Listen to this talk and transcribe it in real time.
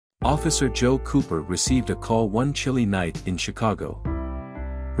Officer Joe Cooper received a call one chilly night in Chicago,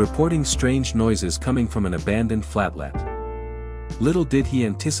 reporting strange noises coming from an abandoned flatlet. Little did he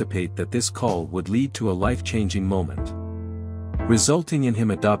anticipate that this call would lead to a life-changing moment, resulting in him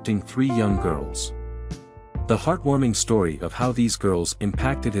adopting 3 young girls. The heartwarming story of how these girls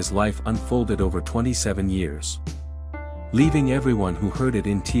impacted his life unfolded over 27 years, leaving everyone who heard it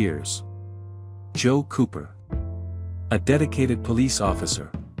in tears. Joe Cooper, a dedicated police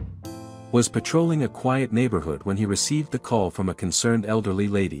officer, was patrolling a quiet neighborhood when he received the call from a concerned elderly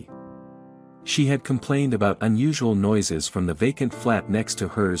lady. She had complained about unusual noises from the vacant flat next to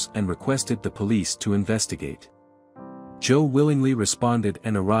hers and requested the police to investigate. Joe willingly responded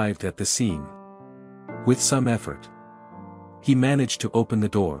and arrived at the scene. With some effort, he managed to open the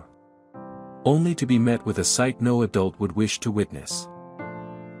door, only to be met with a sight no adult would wish to witness.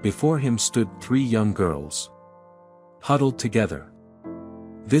 Before him stood 3 young girls, huddled together,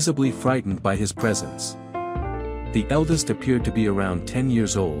 visibly frightened by his presence. The eldest appeared to be around 10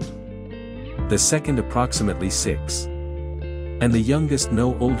 years old, the second approximately 6, and the youngest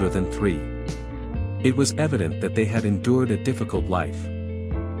no older than 3. It was evident that they had endured a difficult life.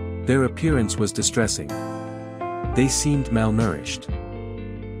 Their appearance was distressing. They seemed malnourished.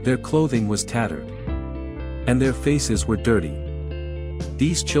 Their clothing was tattered, and their faces were dirty.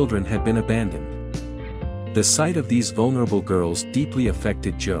 These children had been abandoned. The sight of these vulnerable girls deeply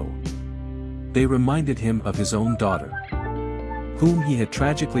affected Joe. They reminded him of his own daughter, whom he had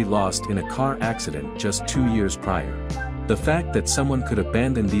tragically lost in a car accident just 2 years prior. The fact that someone could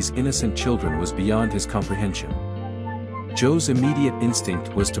abandon these innocent children was beyond his comprehension. Joe's immediate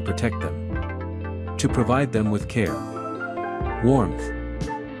instinct was to protect them, to provide them with care, warmth,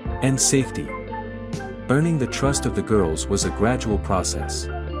 and safety. Earning the trust of the girls was a gradual process.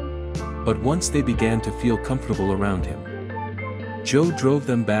 But once they began to feel comfortable around him, Joe drove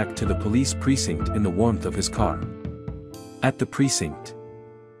them back to the police precinct in the warmth of his car. At the precinct,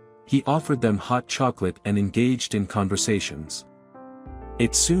 he offered them hot chocolate and engaged in conversations.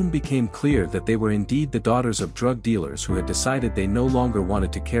 It soon became clear that they were indeed the daughters of drug dealers who had decided they no longer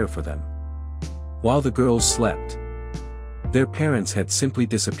wanted to care for them. While the girls slept, their parents had simply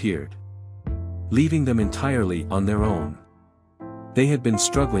disappeared, leaving them entirely on their own. They had been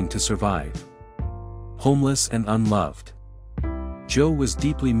struggling to survive, homeless and unloved. Joe was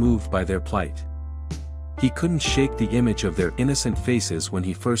deeply moved by their plight. He couldn't shake the image of their innocent faces when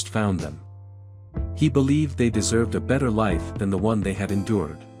he first found them. He believed they deserved a better life than the one they had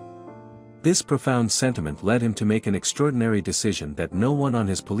endured. This profound sentiment led him to make an extraordinary decision that no one on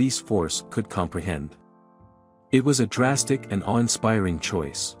his police force could comprehend. It was a drastic and awe-inspiring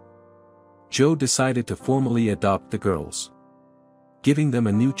choice. Joe decided to formally adopt the girls, giving them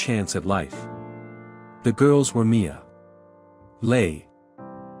a new chance at life. The girls were Mia, Lay,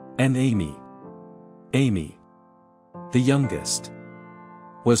 and Amy. Amy, the youngest,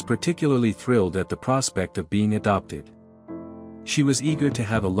 was particularly thrilled at the prospect of being adopted. She was eager to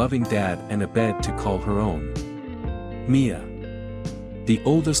have a loving dad and a bed to call her own. Mia, the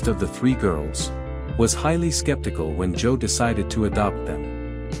oldest of the 3 girls, was highly skeptical when Joe decided to adopt them.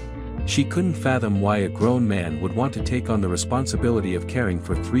 She couldn't fathom why a grown man would want to take on the responsibility of caring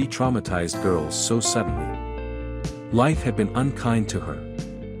for 3 traumatized girls so suddenly. Life had been unkind to her,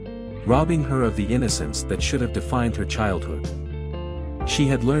 robbing her of the innocence that should have defined her childhood. She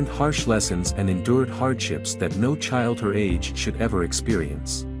had learned harsh lessons and endured hardships that no child her age should ever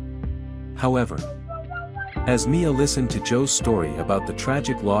experience. However, as Mia listened to Joe's story about the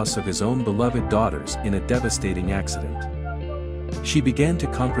tragic loss of his own beloved daughters in a devastating accident, she began to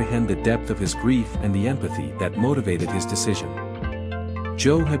comprehend the depth of his grief and the empathy that motivated his decision.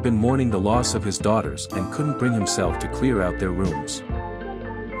 Joe had been mourning the loss of his daughters and couldn't bring himself to clear out their rooms.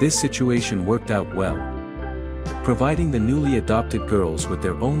 This situation worked out well, providing the newly adopted girls with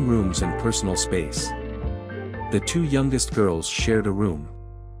their own rooms and personal space. The 2 youngest girls shared a room,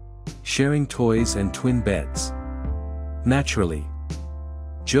 sharing toys and twin beds. Naturally,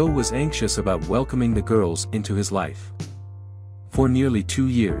 Joe was anxious about welcoming the girls into his life. For nearly 2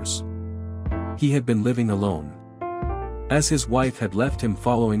 years, he had been living alone, as his wife had left him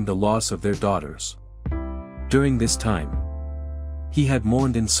following the loss of their daughters. During this time, he had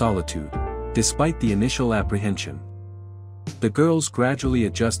mourned in solitude, despite the initial apprehension. The girls gradually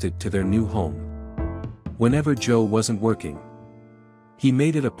adjusted to their new home. Whenever Joe wasn't working, he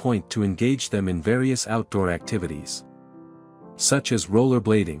made it a point to engage them in various outdoor activities, such as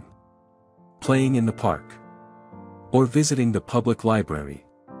rollerblading, playing in the park, or visiting the public library.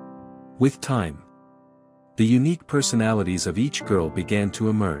 With time, the unique personalities of each girl began to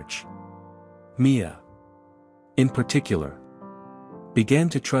emerge. Mia, in particular, began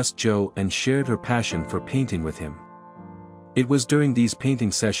to trust Joe and shared her passion for painting with him. It was during these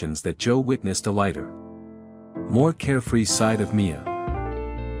painting sessions that Joe witnessed a lighter, more carefree side of Mia.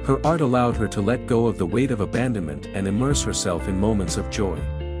 Her art allowed her to let go of the weight of abandonment and immerse herself in moments of joy.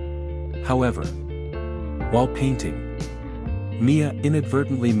 However, while painting, Mia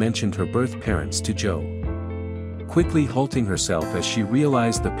inadvertently mentioned her birth parents to Joe, quickly halting herself as she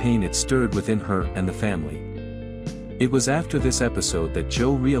realized the pain it stirred within her and the family. It was after this episode that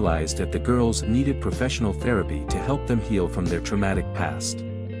Joe realized that the girls needed professional therapy to help them heal from their traumatic past.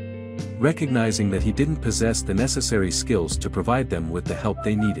 Recognizing that he didn't possess the necessary skills to provide them with the help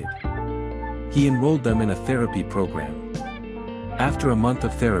they needed, he enrolled them in a therapy program. After a month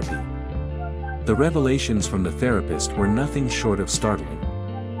of therapy, the revelations from the therapist were nothing short of startling.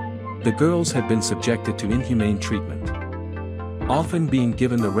 The girls had been subjected to inhumane treatment, often being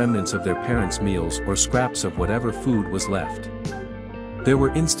given the remnants of their parents' meals or scraps of whatever food was left. There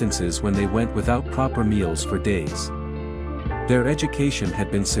were instances when they went without proper meals for days. Their education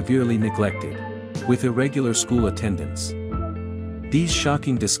had been severely neglected, with irregular school attendance. These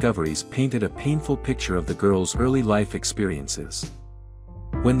shocking discoveries painted a painful picture of the girls' early life experiences.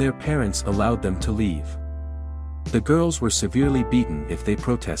 When their parents allowed them to leave, the girls were severely beaten if they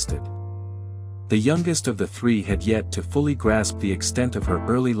protested. The youngest of the three had yet to fully grasp the extent of her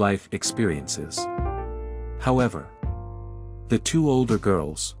early life experiences. However, the two older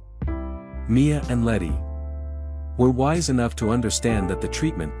girls, Mia and Letty, were wise enough to understand that the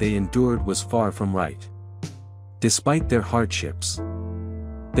treatment they endured was far from right. Despite their hardships,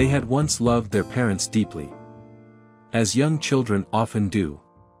 they had once loved their parents deeply. As young children often do,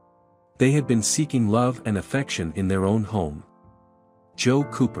 they had been seeking love and affection in their own home. Joe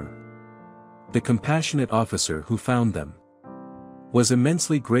Cooper, the compassionate officer who found them, was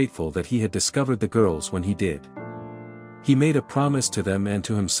immensely grateful that he had discovered the girls when he did. He made a promise to them and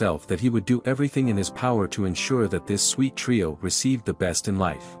to himself that he would do everything in his power to ensure that this sweet trio received the best in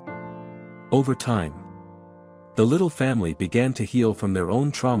life. Over time, the little family began to heal from their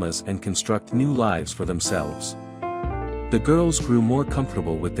own traumas and construct new lives for themselves. The girls grew more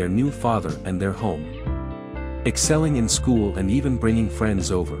comfortable with their new father and their home, excelling in school and even bringing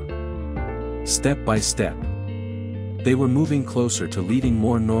friends over. Step by step, they were moving closer to leading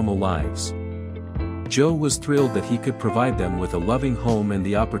more normal lives. Joe was thrilled that he could provide them with a loving home and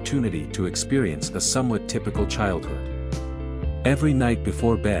the opportunity to experience a somewhat typical childhood. Every night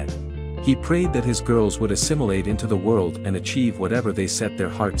before bed, he prayed that his girls would assimilate into the world and achieve whatever they set their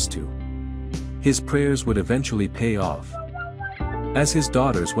hearts to. His prayers would eventually pay off, as his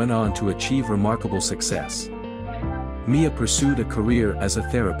daughters went on to achieve remarkable success. Mia pursued a career as a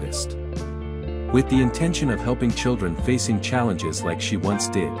therapist, with the intention of helping children facing challenges like she once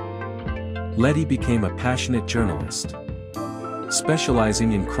did. Letty became a passionate journalist,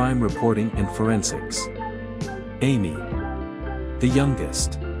 specializing in crime reporting and forensics. Amy, the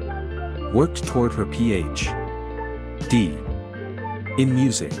youngest, worked toward her Ph.D. in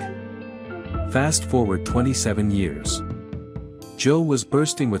music. Fast forward 27 years. Joe was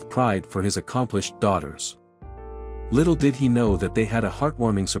bursting with pride for his accomplished daughters. Little did he know that they had a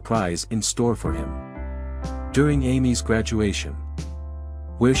heartwarming surprise in store for him. During Amy's graduation,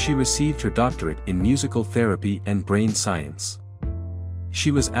 where she received her doctorate in musical therapy and brain science, she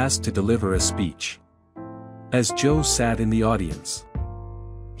was asked to deliver a speech. As Joe sat in the audience,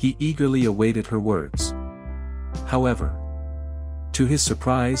 he eagerly awaited her words. However, to his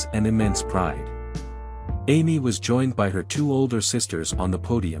surprise and immense pride, Amy was joined by her two older sisters on the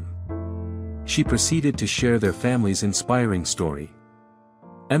podium. She proceeded to share their family's inspiring story,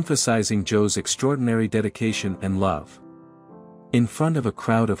 emphasizing Joe's extraordinary dedication and love. In front of a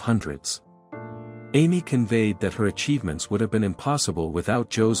crowd of hundreds, Amy conveyed that her achievements would have been impossible without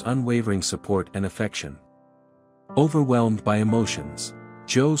Joe's unwavering support and affection. Overwhelmed by emotions,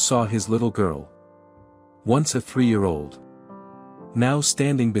 Joe saw his little girl, once a 3-year-old, now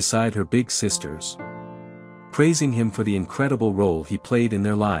standing beside her big sisters, praising him for the incredible role he played in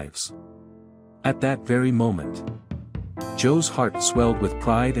their lives. At that very moment, Joe's heart swelled with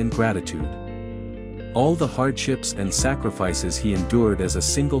pride and gratitude. All the hardships and sacrifices he endured as a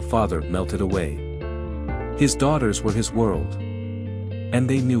single father melted away. His daughters were his world, and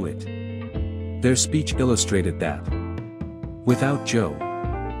they knew it. Their speech illustrated that, without Joe,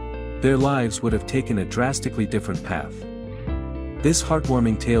 their lives would have taken a drastically different path. This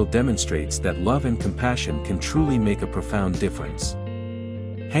heartwarming tale demonstrates that love and compassion can truly make a profound difference.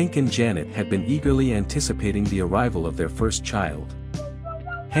 Hank and Janet had been eagerly anticipating the arrival of their first child.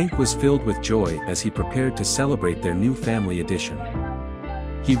 Hank was filled with joy as he prepared to celebrate their new family addition.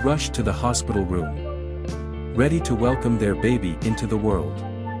 He rushed to the hospital room, ready to welcome their baby into the world.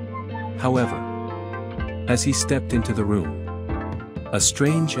 However, as he stepped into the room, a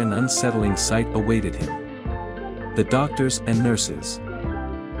strange and unsettling sight awaited him. The doctors and nurses,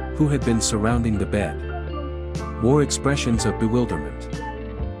 who had been surrounding the bed, wore expressions of bewilderment.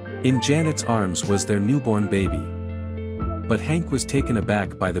 In Janet's arms was their newborn baby. But Hank was taken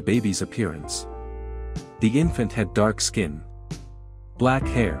aback by the baby's appearance. The infant had dark skin, black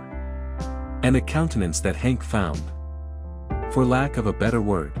hair, and a countenance that Hank found, for lack of a better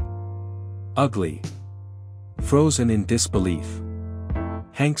word, ugly. Frozen in disbelief,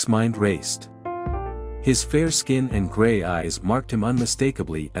 Hank's mind raced. His fair skin and gray eyes marked him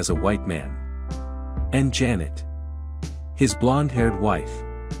unmistakably as a white man. And Janet, his blonde-haired wife,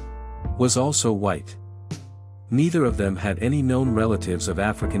 was also white. Neither of them had any known relatives of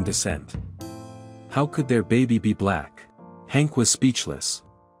African descent. How could their baby be black? Hank was speechless.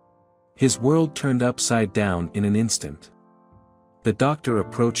 His world turned upside down in an instant. The doctor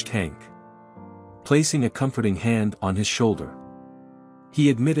approached Hank, placing a comforting hand on his shoulder. He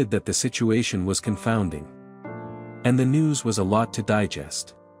admitted that the situation was confounding, and the news was a lot to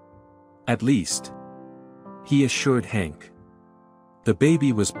digest. At least, he assured Hank, the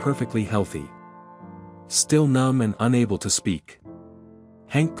baby was perfectly healthy. Still numb and unable to speak,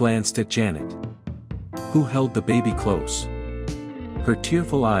 Hank glanced at Janet, who held the baby close, her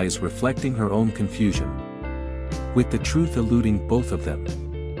tearful eyes reflecting her own confusion, with the truth eluding both of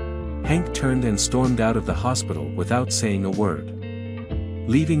them. Hank turned and stormed out of the hospital without saying a word,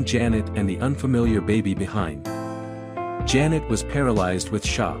 leaving Janet and the unfamiliar baby behind. Janet was paralyzed with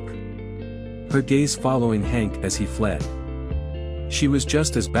shock, her gaze following Hank as he fled. She was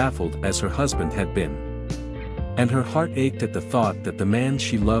just as baffled as her husband had been, and her heart ached at the thought that the man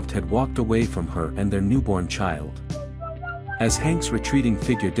she loved had walked away from her and their newborn child. As Hank's retreating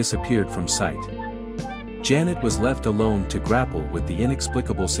figure disappeared from sight, Janet was left alone to grapple with the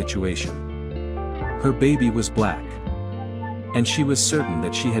inexplicable situation. Her baby was black, and she was certain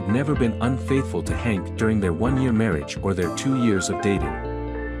that she had never been unfaithful to Hank during their 1-year marriage or their 2 years of dating.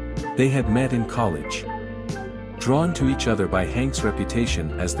 They had met in college, drawn to each other by Hank's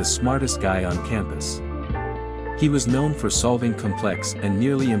reputation as the smartest guy on campus. He was known for solving complex and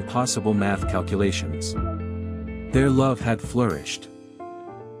nearly impossible math calculations. Their love had flourished.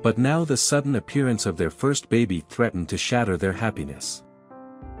 But now the sudden appearance of their first baby threatened to shatter their happiness.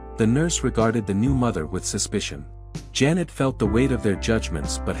 The nurse regarded the new mother with suspicion. Janet felt the weight of their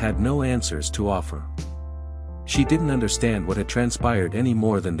judgments but had no answers to offer. She didn't understand what had transpired any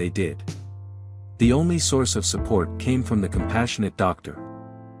more than they did. The only source of support came from the compassionate doctor,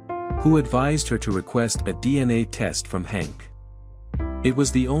 who advised her to request a DNA test from Hank. It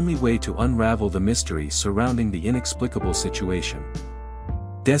was the only way to unravel the mystery surrounding the inexplicable situation.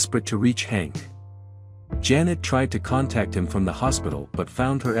 Desperate to reach Hank, Janet tried to contact him from the hospital but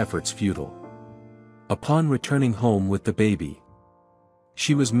found her efforts futile. Upon returning home with the baby,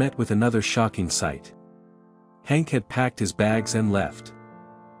 she was met with another shocking sight. Hank had packed his bags and left,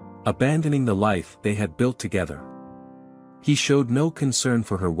 abandoning the life they had built together. He showed no concern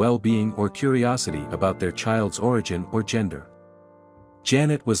for her well-being or curiosity about their child's origin or gender.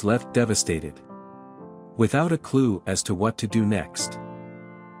 Janet was left devastated, without a clue as to what to do next.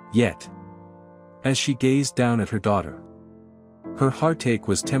 Yet, as she gazed down at her daughter, her heartache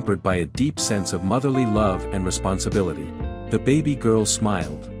was tempered by a deep sense of motherly love and responsibility. The baby girl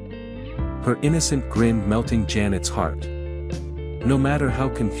smiled, her innocent grin melting Janet's heart. No matter how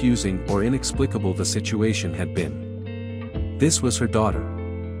confusing or inexplicable the situation had been, this was her daughter,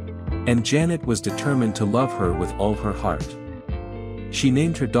 and Janet was determined to love her with all her heart. She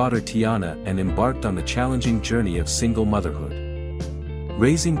named her daughter Tiana and embarked on the challenging journey of single motherhood.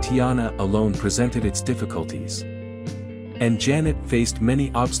 Raising Tiana alone presented its difficulties, and Janet faced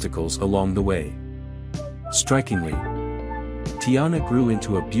many obstacles along the way. Strikingly, Tiana grew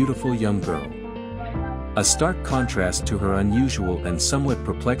into a beautiful young girl, a stark contrast to her unusual and somewhat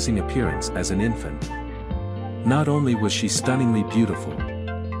perplexing appearance as an infant. Not only was she stunningly beautiful,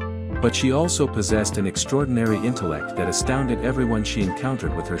 but she also possessed an extraordinary intellect that astounded everyone she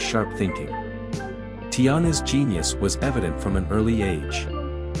encountered with her sharp thinking. Tiana's genius was evident from an early age,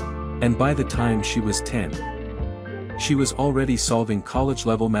 and by the time she was 10, she was already solving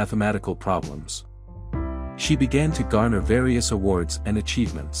college-level mathematical problems. She began to garner various awards and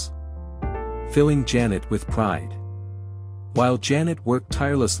achievements, filling Janet with pride. While Janet worked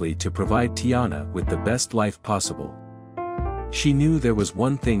tirelessly to provide Tiana with the best life possible, she knew there was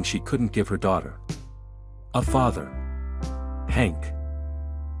one thing she couldn't give her daughter: a father. Hank,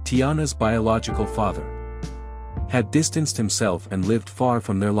 Tiana's biological father, had distanced himself and lived far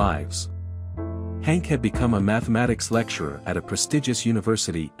from their lives. Hank had become a mathematics lecturer at a prestigious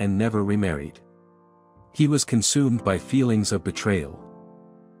university and never remarried. He was consumed by feelings of betrayal.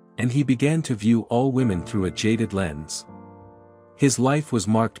 And he began to view all women through a jaded lens. His life was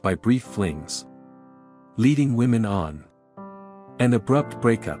marked by brief flings, leading women on, and abrupt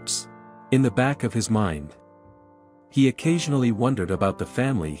breakups. In the back of his mind, he occasionally wondered about the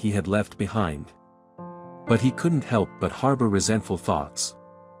family he had left behind. But he couldn't help but harbor resentful thoughts.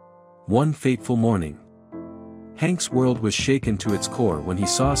 One fateful morning, Hank's world was shaken to its core when he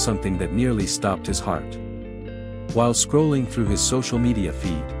saw something that nearly stopped his heart. While scrolling through his social media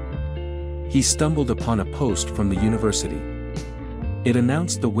feed, he stumbled upon a post from the university. It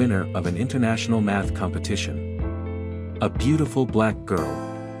announced the winner of an international math competition. A beautiful black girl,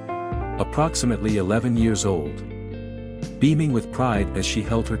 approximately 11 years old, beaming with pride as she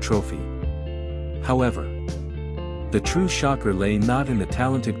held her trophy. However, the true shocker lay not in the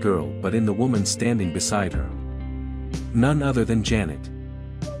talented girl but in the woman standing beside her. None other than Janet,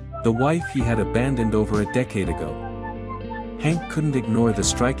 the wife he had abandoned over a decade ago. Hank couldn't ignore the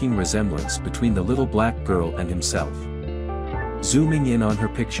striking resemblance between the little black girl and himself. Zooming in on her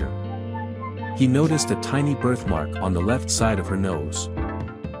picture, he noticed a tiny birthmark on the left side of her nose.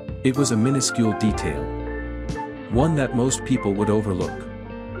 It was a minuscule detail, one that most people would overlook.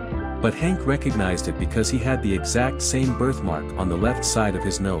 But Hank recognized it because he had the exact same birthmark on the left side of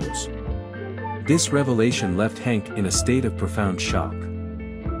his nose. This revelation left Hank in a state of profound shock.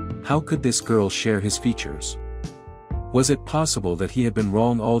 How could this girl share his features? Was it possible that he had been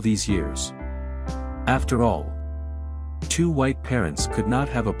wrong all these years? After all, two white parents could not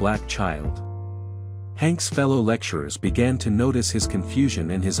have a black child. Hank's fellow lecturers began to notice his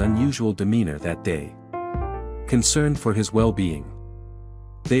confusion and his unusual demeanor that day. Concerned for his well-being,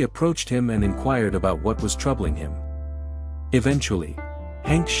 they approached him and inquired about what was troubling him. Eventually,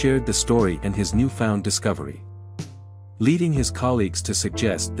 Hank shared the story and his newfound discovery, leading his colleagues to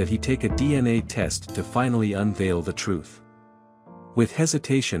suggest that he take a DNA test to finally unveil the truth. With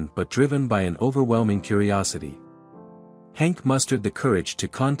hesitation but driven by an overwhelming curiosity, Hank mustered the courage to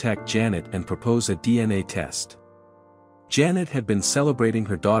contact Janet and propose a DNA test. Janet had been celebrating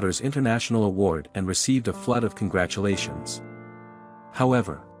her daughter's international award and received a flood of congratulations.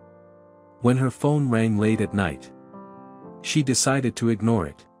 However, when her phone rang late at night, she decided to ignore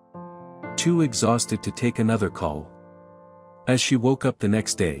it, too exhausted to take another call. As she woke up the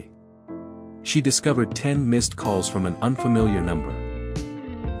next day, she discovered 10 missed calls from an unfamiliar number.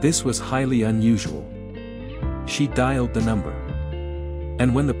 This was highly unusual. She dialed the number,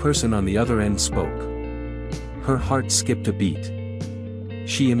 and when the person on the other end spoke, her heart skipped a beat.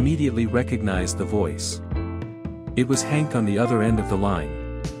 She immediately recognized the voice. It was Hank on the other end of the line.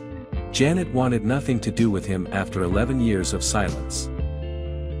 Janet wanted nothing to do with him after 11 years of silence.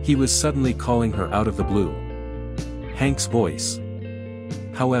 He was suddenly calling her out of the blue. Hank's voice,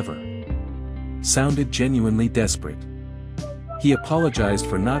 however, sounded genuinely desperate. He apologized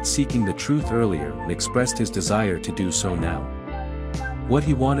for not seeking the truth earlier and expressed his desire to do so now. What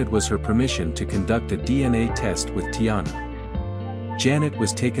he wanted was her permission to conduct a DNA test with Tiana. Janet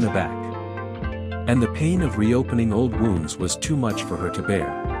was taken aback, and the pain of reopening old wounds was too much for her to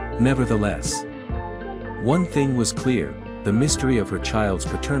bear. Nevertheless, one thing was clear: the mystery of her child's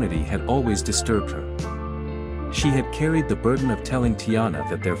paternity had always disturbed her. She had carried the burden of telling Tiana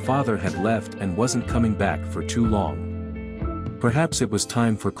that their father had left and wasn't coming back for too long. Perhaps it was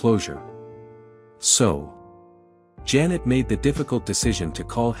time for closure. So, Janet made the difficult decision to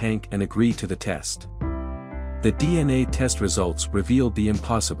call Hank and agree to the test. The DNA test results revealed the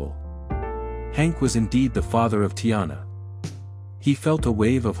impossible. Hank was indeed the father of Tiana. He felt a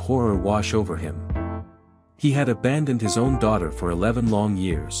wave of horror wash over him. He had abandoned his own daughter for 11 long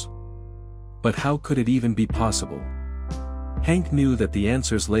years. But how could it even be possible? Hank knew that the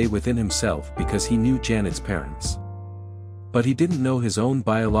answers lay within himself because he knew Janet's parents. But he didn't know his own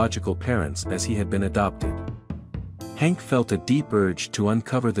biological parents, as he had been adopted. Hank felt a deep urge to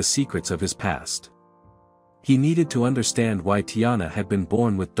uncover the secrets of his past. He needed to understand why Tiana had been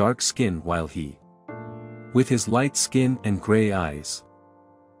born with dark skin while he, with his light skin and gray eyes,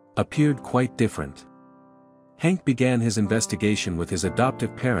 appeared quite different. Hank began his investigation with his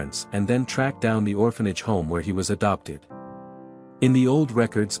adoptive parents and then tracked down the orphanage home where he was adopted. In the old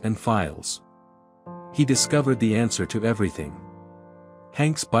records and files, he discovered the answer to everything.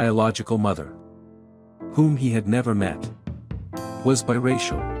 Hank's biological mother, whom he had never met, was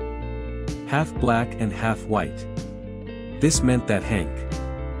biracial, half black and half white. This meant that Hank,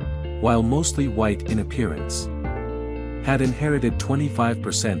 while mostly white in appearance, had inherited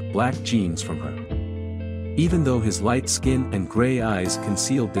 25% black genes from her. Even though his light skin and gray eyes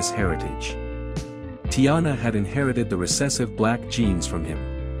concealed this heritage, Tiana had inherited the recessive black genes from him.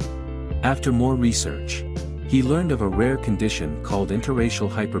 After more research, he learned of a rare condition called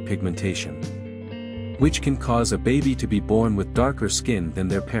interracial hyperpigmentation, which can cause a baby to be born with darker skin than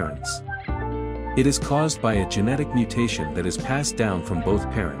their parents. It is caused by a genetic mutation that is passed down from both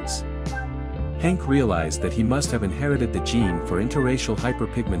parents. Hank realized that he must have inherited the gene for interracial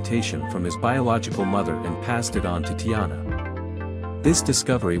hyperpigmentation from his biological mother and passed it on to Tiana. This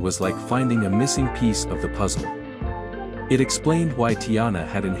discovery was like finding a missing piece of the puzzle. It explained why Tiana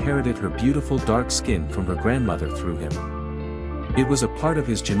had inherited her beautiful dark skin from her grandmother through him. It was a part of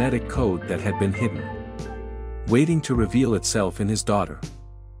his genetic code that had been hidden, waiting to reveal itself in his daughter.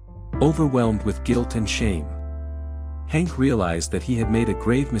 Overwhelmed with guilt and shame, Hank realized that he had made a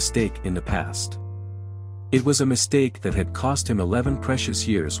grave mistake in the past. It was a mistake that had cost him 11 precious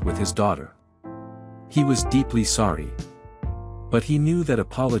years with his daughter. He was deeply sorry. But he knew that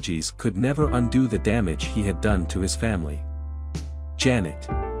apologies could never undo the damage he had done to his family. Janet,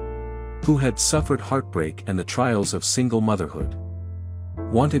 who had suffered heartbreak and the trials of single motherhood,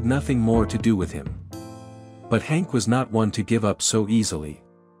 wanted nothing more to do with him. But Hank was not one to give up so easily.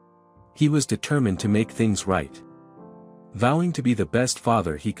 He was determined to make things right, vowing to be the best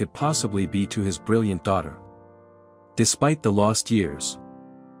father he could possibly be to his brilliant daughter. Despite the lost years,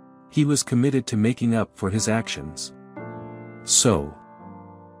 he was committed to making up for his actions. So,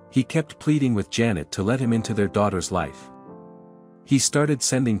 he kept pleading with Janet to let him into their daughter's life. He started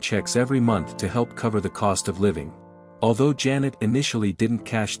sending checks every month to help cover the cost of living, although Janet initially didn't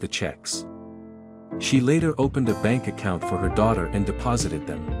cash the checks. She later opened a bank account for her daughter and deposited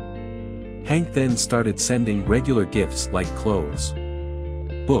them. Hank then started sending regular gifts like clothes,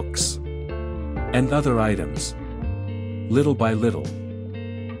 books, and other items. Little by little,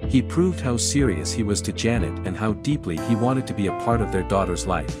 he proved how serious he was to Janet and how deeply he wanted to be a part of their daughter's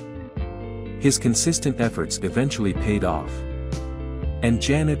life. His consistent efforts eventually paid off, and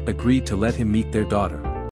Janet agreed to let him meet their daughter.